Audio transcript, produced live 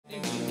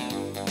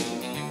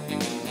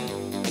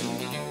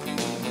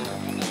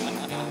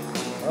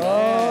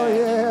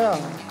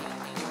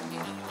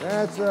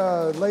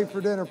John's Late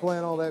for Dinner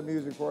playing all that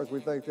music for us. We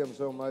thank them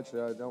so much.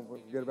 Don't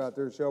forget about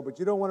their show. But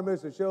you don't want to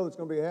miss a show that's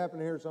going to be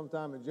happening here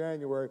sometime in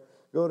January.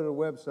 Go to the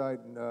website.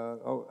 And,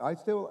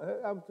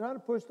 I'm trying to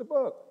push the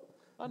book.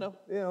 I know.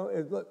 You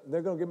know, look,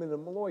 they're going to give me the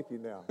Maloiki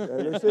now.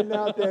 They're sitting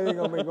out there. They're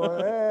going to be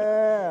going,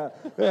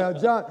 yeah.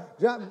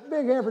 John,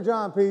 big hand for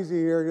John Pizzi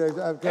here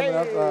coming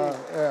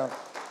up.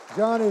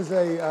 John is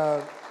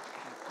a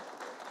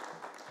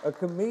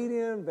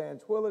comedian,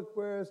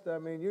 ventriloquist. I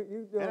mean,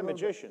 you and a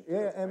magician.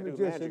 Yeah, and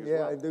magician.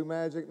 Yeah, and do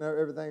magic and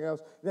everything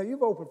else. Now,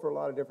 you've opened for a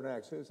lot of different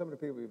acts. Some of the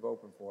people you've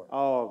opened for.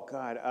 Oh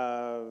God,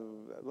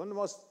 one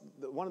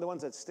of the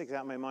ones that sticks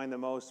out in my mind the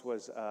most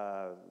was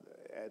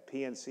at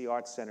PNC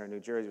Arts Center in New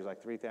Jersey. It was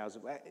like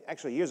 3,000.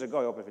 Actually, years ago,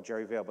 I opened for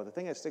Jerry Vale. But the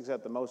thing that sticks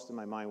out the most in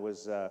my mind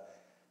was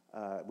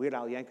Weird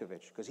Al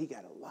Yankovic, because he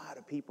got a lot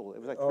of people. It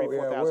was like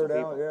 4,000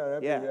 people.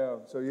 Yeah.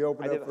 So you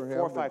opened up for him.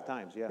 4 or 5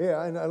 times, yeah.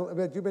 Yeah, and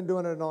but you've been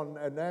doing it on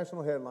a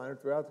national headliner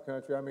throughout the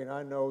country. I mean,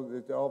 I know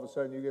that all of a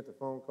sudden you get the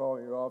phone call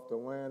and you're off to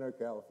Atlanta,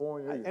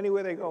 California.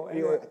 Anywhere they go,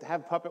 anywhere.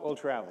 Have Puppet will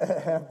travel.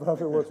 Have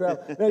Puppet will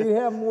travel. Now, you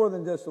have more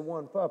than just the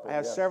one puppet. I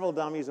have several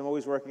dummies. I'm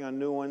always working on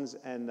new ones,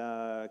 and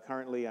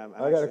currently I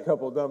got a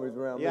couple of dummies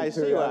around me, too. I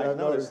see. I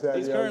noticed that.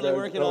 He's currently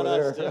working on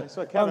us,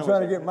 too. I'm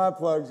trying to get my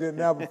plugs in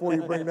now before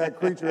you bring that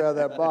creature out of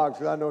that box,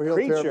 because I know he'll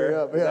tear me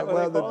up. Yeah,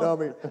 well, the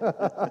dummy.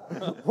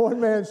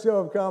 One-man show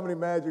of comedy,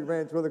 magic,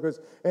 ventriloquist,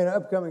 and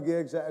upcoming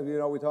gigs. You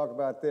know, we talk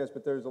about this,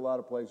 but there's a lot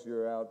of places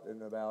you're out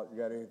and about. You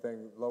got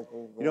anything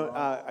local going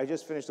on? I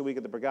just finished the week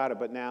at the Brigada,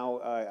 but now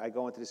I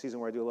go into the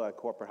season where I do a lot of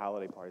corporate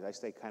holiday parties. I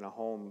stay kind of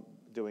home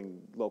doing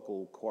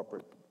local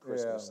corporate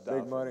Christmas stuff.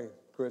 Big money.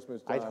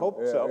 Christmas time. I hope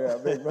so. Yeah,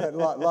 big money.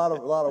 lot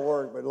of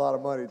work, but a lot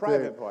of money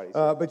Private too. parties.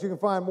 But you can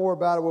find more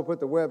about it. We'll put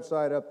the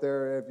website up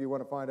there if you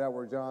want to find out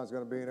where John's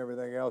going to be and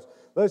everything else.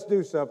 Let's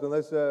do something.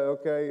 Let's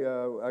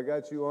I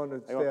got you on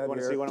the stand here. Want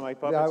to see one of my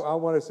puppets? I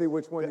want to see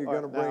which one you're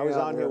going to bring out. I was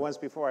on here once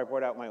before. I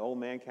brought out my old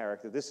man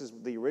character. This is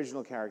the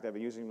original character I've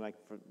been using like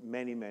for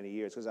many, many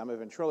years, because I'm a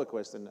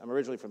ventriloquist and I'm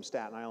originally from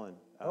Staten Island,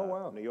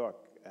 New York,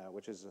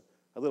 which is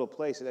a little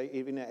place.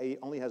 It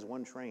only has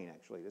one train,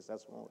 actually. It's that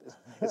small.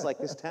 It's like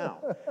this town.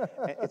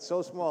 It's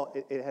so small,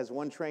 it has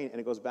one train, and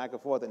it goes back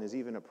and forth, and there's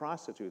even a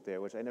prostitute there,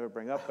 which I never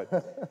bring up,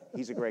 but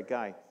he's a great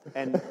guy.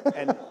 And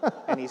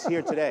he's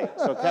here today.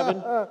 So,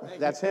 Kevin,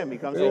 that's him. He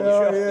comes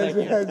over. Thank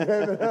you.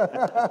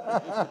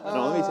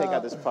 No, let me take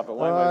out this puppet.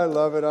 I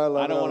love it.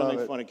 I don't want to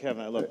make fun of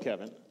Kevin. I love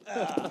Kevin.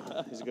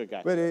 He's a good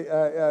guy. But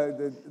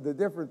the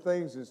different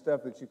things and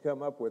stuff that you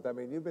come up with, I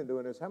mean, you've been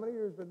doing this. How many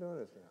years have you been doing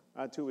this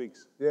now? 2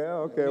 weeks. Yeah,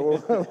 okay.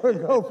 Well, we'll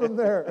go from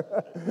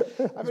there.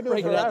 I've been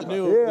doing it out the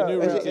new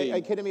routine. Are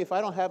you kidding me? If I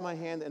don't have my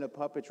hand in a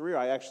puppet's rear,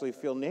 I actually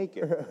feel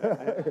naked.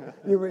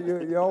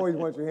 You always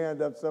want your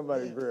hand up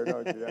somebody's rear,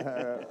 don't you?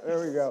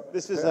 There we go.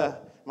 This is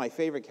my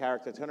favorite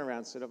character. Turn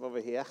around, sit up over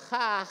here.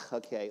 Ha!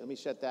 Okay, let me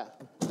shut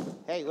that.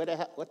 Hey, what the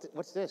hell?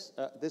 What's this?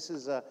 This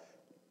is...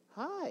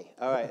 Hi.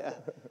 All right.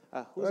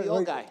 Who's the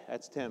old guy?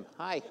 That's Tim.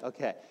 Hi.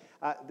 Okay.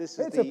 This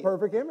is a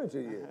perfect image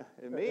of you.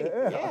 Me?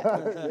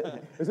 Yeah.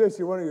 Is this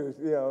one of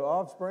your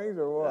offsprings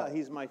or what?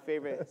 He's my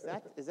favorite.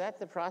 Is that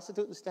the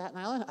prostitute in Staten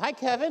Island? Hi,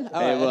 Kevin.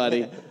 Hey,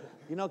 buddy.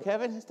 You know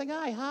Kevin? It's the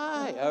guy.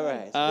 Hi. All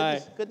right.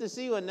 Hi. Good to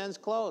see you in Nen's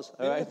clothes.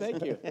 All right.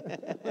 Thank you.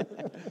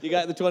 You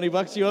got the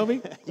 $20 you owe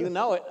me? You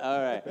know it.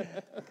 All right.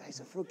 The guy's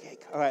a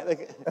fruitcake. All right.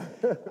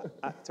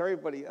 Tell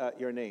everybody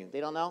your name. They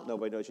don't know?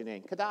 Nobody knows your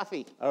name.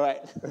 Gaddafi. All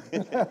right.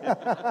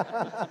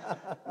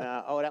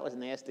 No, that was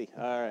nasty.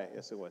 All right.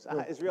 Yes, it was.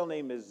 His real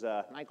name is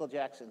Michael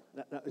Jackson.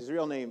 No, his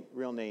real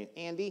name,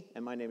 Andy,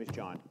 and my name is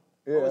John.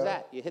 Yeah. What was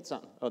that? You hit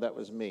something. Oh, that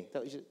was me.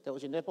 That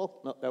was your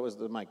nipple? No, that was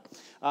the mic.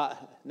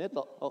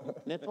 Nipple. Oh,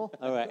 nipple?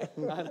 All right.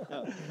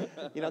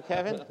 You know,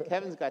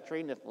 Kevin's got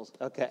 3 nipples.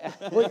 Okay.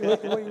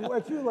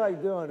 What you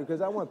like doing,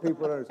 because I want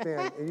people to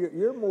understand,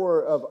 you're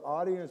more of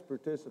audience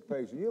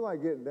participation. You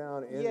like getting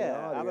down in the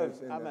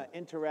audience. Yeah, I'm an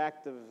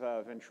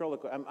interactive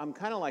ventriloquist. I'm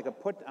kind of like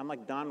I'm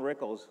like Don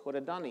Rickles with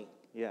a dunny.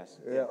 Yes.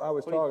 Yeah, I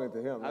was talking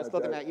to him. I was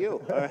looking at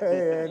you.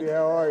 Hey, Andy,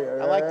 how are you?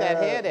 I like that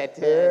hair, that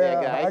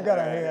guy. I got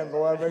a hand,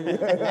 boy.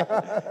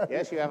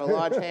 Yes, you have a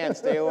large hand.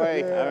 Stay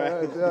away. Yeah, all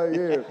right. I tell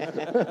you.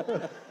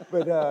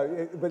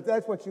 But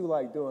that's what you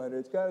like doing.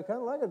 It's kind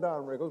of like a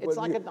Don Rickles. It's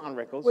like a Don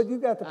Rickles. But you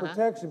got the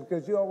protection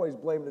because you always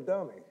blame the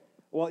dummy.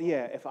 Well,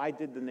 yeah, if I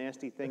did the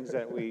nasty things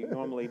that we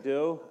normally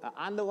do,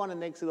 I'm the one that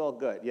makes it all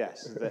good,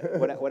 yes.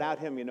 Without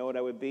him, you know what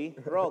I would be?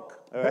 Broke.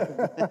 All right.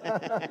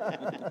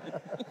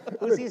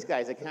 Who's these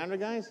guys, the camera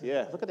guys?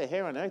 Yeah, look at the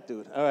hair on that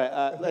dude. All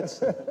right,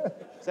 is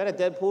that a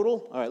dead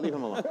poodle? All right, leave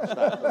him alone.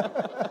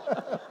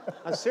 Stop.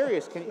 I'm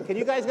serious. Can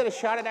you guys get a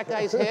shot of that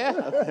guy's hair?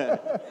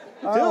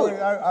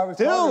 I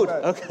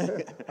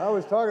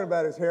was talking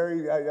about his hair.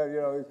 He's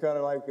kind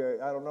of like,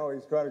 I don't know,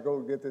 he's trying to go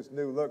get this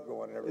new look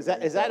going and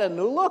everything. Is that a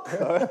new look?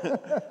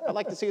 I'd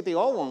like to see what the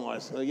old one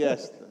was.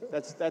 Yes,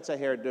 that's a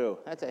hairdo.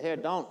 That's a hair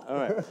don't. All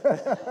right.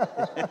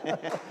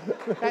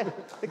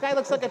 The guy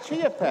looks like a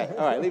chia pet.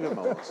 All right, leave him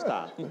alone.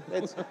 Stop.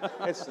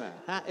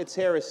 Its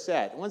hair is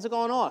set. When's it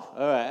going off?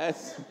 All right.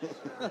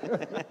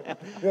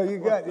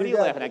 What are you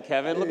laughing at,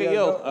 Kevin? Look at you.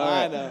 All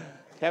right. I know.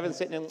 Kevin's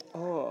sitting in,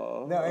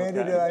 oh. Now,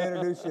 Andy, did I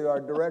introduce you to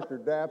our director,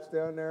 Daps,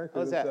 down there?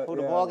 Who's that? Who,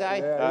 the ball guy?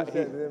 Yeah,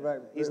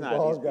 he's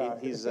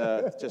not. He's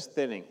just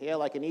thinning. Yeah,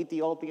 like an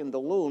Ethiopian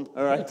balloon.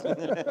 All right.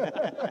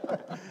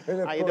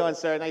 How you doing,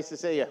 sir? Nice to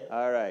see you.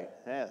 All right.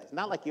 Yeah, it's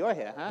not like your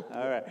hair, huh?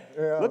 All right.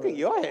 Yeah. Look at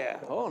your hair.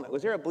 Oh,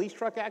 was there a bleach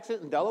truck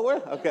accident in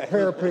Delaware? Okay.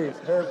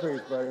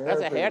 Hairpiece, buddy. That's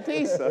a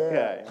hairpiece?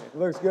 Okay. Yeah.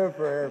 Looks good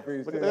for a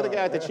hairpiece. Look at the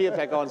guy at the Chia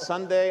Pet going,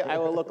 Sunday, I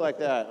will look like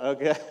that.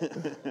 Okay.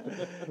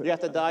 You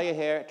have to dye your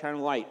hair, turn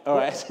white. All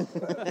right.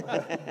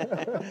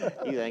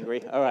 He's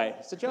angry. All right.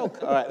 It's a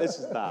joke. All right. This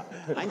is stop.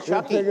 I'm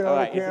Chucky. Take it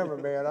on the camera,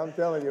 man. I'm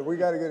telling you, we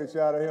got to get a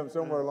shot of him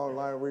somewhere along the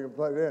line and we can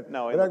plug it in.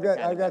 No, but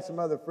I got some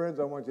other friends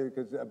I want you to,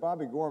 because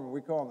Bobby Gorman,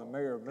 we call him the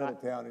mayor of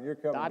Middletown, and you're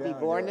coming down Bobby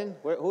Gorman?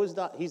 Who's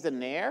the? He's the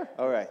mayor.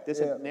 All right. There's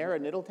a mayor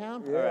in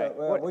Middletown. Yeah, all right.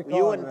 well, what,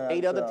 you and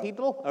 8 other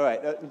people? All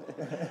right.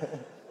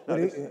 But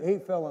he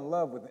fell in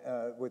love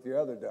with your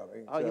other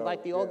dummy. Oh, you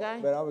like the old guy?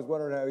 But I was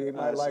wondering how he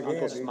might like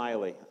Uncle Andy.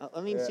 Smiley.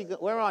 Let me see.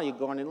 Where are you,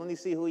 Gordon? Let me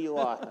see who you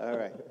are. All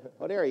right.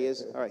 Oh, there he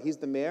is. All right. He's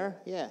the mayor.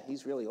 Yeah,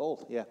 he's really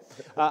old. Yeah.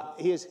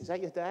 Is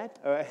that your dad?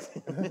 All right.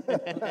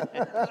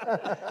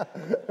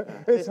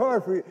 It's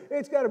hard for you.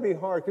 It's got to be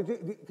hard.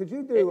 Could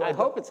you do? I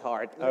hope it's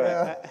hard. All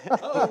right.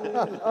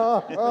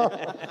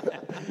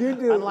 You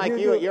do. Unlike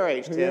you at your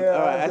age, Tim. Yeah,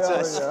 all right.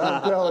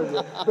 I'm telling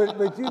you.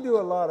 But you do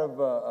a lot of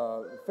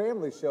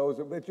family shows.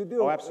 But you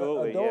do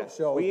absolutely, adult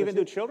shows. We even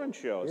do children's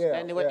shows. Yeah,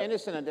 and they were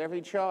innocent at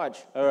every charge.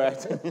 All right.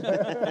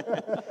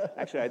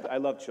 Actually, I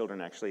love children,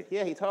 actually.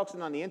 Yeah, he talks to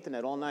them on the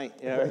internet all night.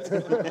 Yeah, right.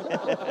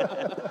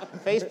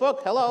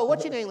 Facebook? Hello,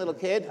 what's your name, little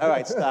kid? All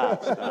right,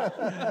 stop.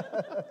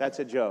 That's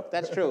a joke.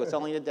 That's true. It's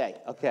only a day.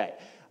 Okay.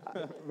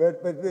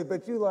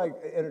 But you like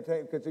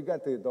entertainment because you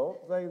got the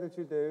adult thing that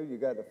you do, you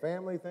got the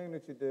family thing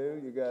that you do,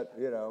 you got,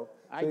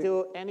 I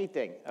do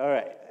anything. All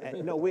right.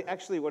 No, what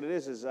it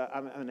is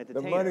I'm an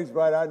entertainer. The money's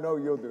right. I know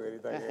you'll do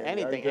anything.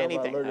 Anything.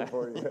 Looking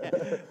for you.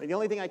 The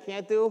only thing I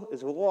can't do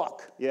is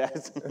walk.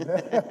 Yes.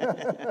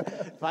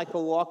 If I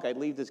could walk, I'd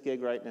leave this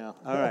gig right now.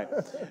 All right.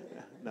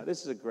 Now,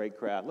 this is a great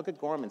crowd. Look at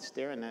Gorman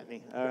staring at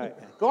me. All right.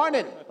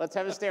 Gordon, let's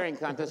have a staring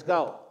contest.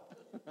 Go.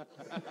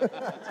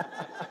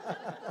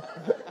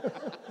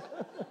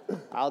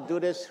 I'll do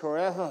this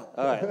forever.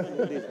 All right.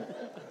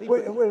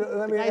 Wait,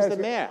 let me ask the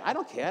you. mayor. I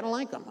don't care. I don't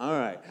like him. All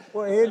right.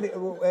 Well,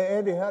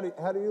 Andy, how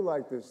do you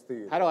like this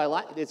theater? How do I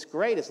like it? It's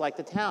great. It's like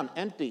the town,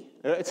 empty.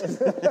 Is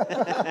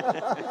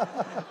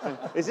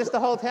this the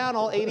whole town,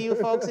 all 80 of you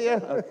folks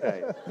here?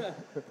 Okay.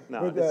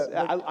 No,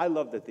 I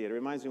love the theater. It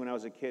reminds me when I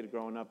was a kid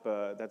growing up.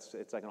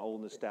 It's like an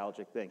old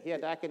nostalgic thing. Yeah,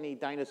 back in the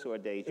dinosaur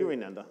days. You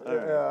remember?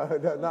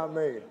 Not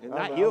me.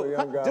 Not you.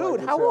 Dude,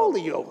 how old are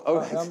you?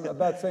 I'm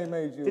about the same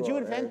age you are. Did you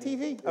invent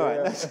TV? All right.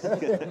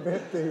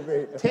 Invent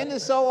TV. Tim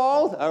is so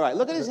old. All right,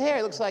 look at his hair.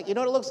 It looks like, you know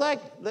what it looks like?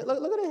 Look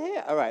at his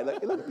hair. All right,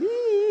 look. All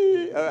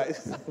right.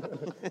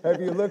 Have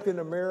you looked in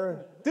the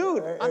mirror?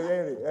 Dude.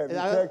 Andy, have you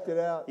checked it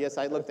out? Yes,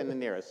 I looked in the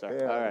mirror, sir.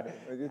 Yeah. All right. I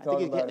think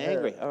he's getting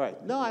angry. All right.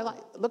 No, I'm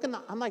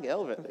like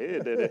Elvis.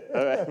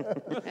 All right.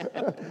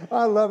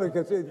 I love it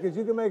because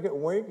you can make it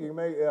wink. You can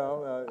make,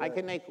 I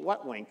can make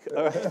what wink?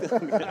 All right.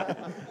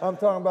 I'm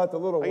talking about the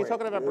little wink. Are you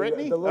talking about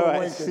Brittany? The little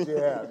wink that you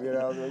have,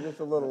 just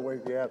a little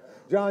wink you have.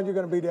 John, you're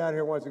going to be down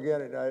here once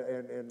again in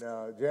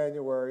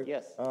January.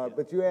 Yes.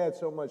 But you add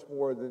so much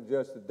more than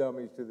just the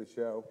dummies to the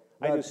show.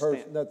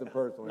 Nothing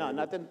personal. No,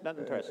 nothing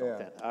personal.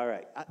 Yeah. All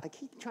right. I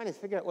keep trying to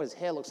figure out what his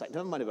hair looks like.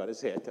 Never mind about his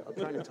hair.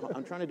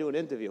 I'm trying to do an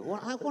interview. Well,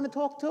 I want to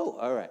talk too.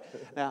 All right.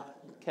 Now,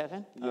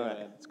 Kevin. Yeah. All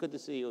right. It's good to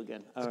see you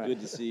again. It's good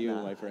to see you,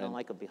 my friend. I don't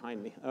like him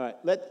behind me. All right.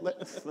 Let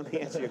me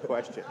answer your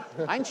question.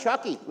 I'm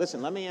Chucky.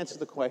 Listen, let me answer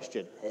the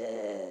question.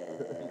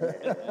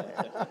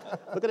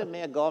 Look at the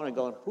mayor Governor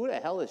going, who the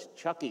hell is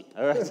Chucky?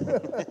 All right. It's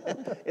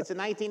a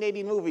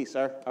 1980 movie,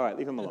 sir. All right,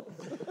 leave him alone.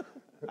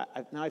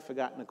 Now I've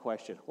forgotten the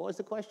question. What was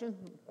the question?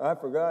 I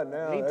forgot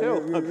now. Me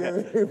too.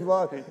 You've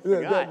lost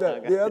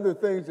the other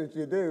things that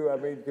you do. I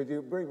mean, because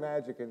you bring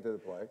magic into the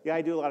play. Yeah,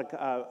 I do a lot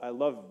of. I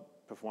love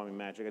performing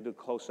magic. I do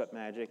close-up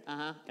magic,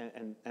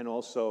 and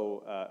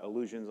also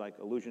illusions, like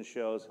illusion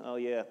shows. Oh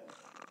yeah.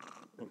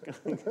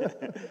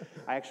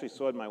 I actually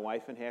sawed my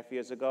wife in half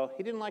years ago.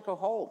 He didn't like her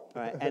hole.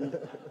 All right, and,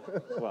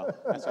 well,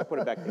 so I put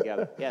it back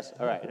together. Yes,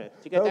 all right. Did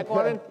you get that,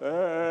 Gordon?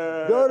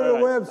 Go to the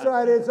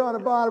website. It's on the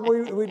bottom.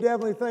 We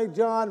definitely thank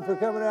John for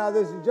coming out.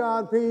 This is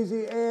John,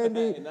 Pizzi,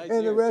 Andy,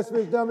 and the rest of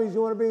his dummies.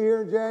 You want to be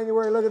here in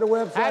January, look at the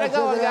website. How's it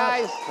going,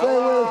 guys? Stay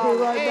with us. Be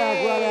right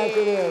back right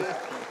after this.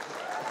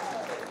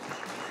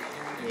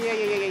 Yeah.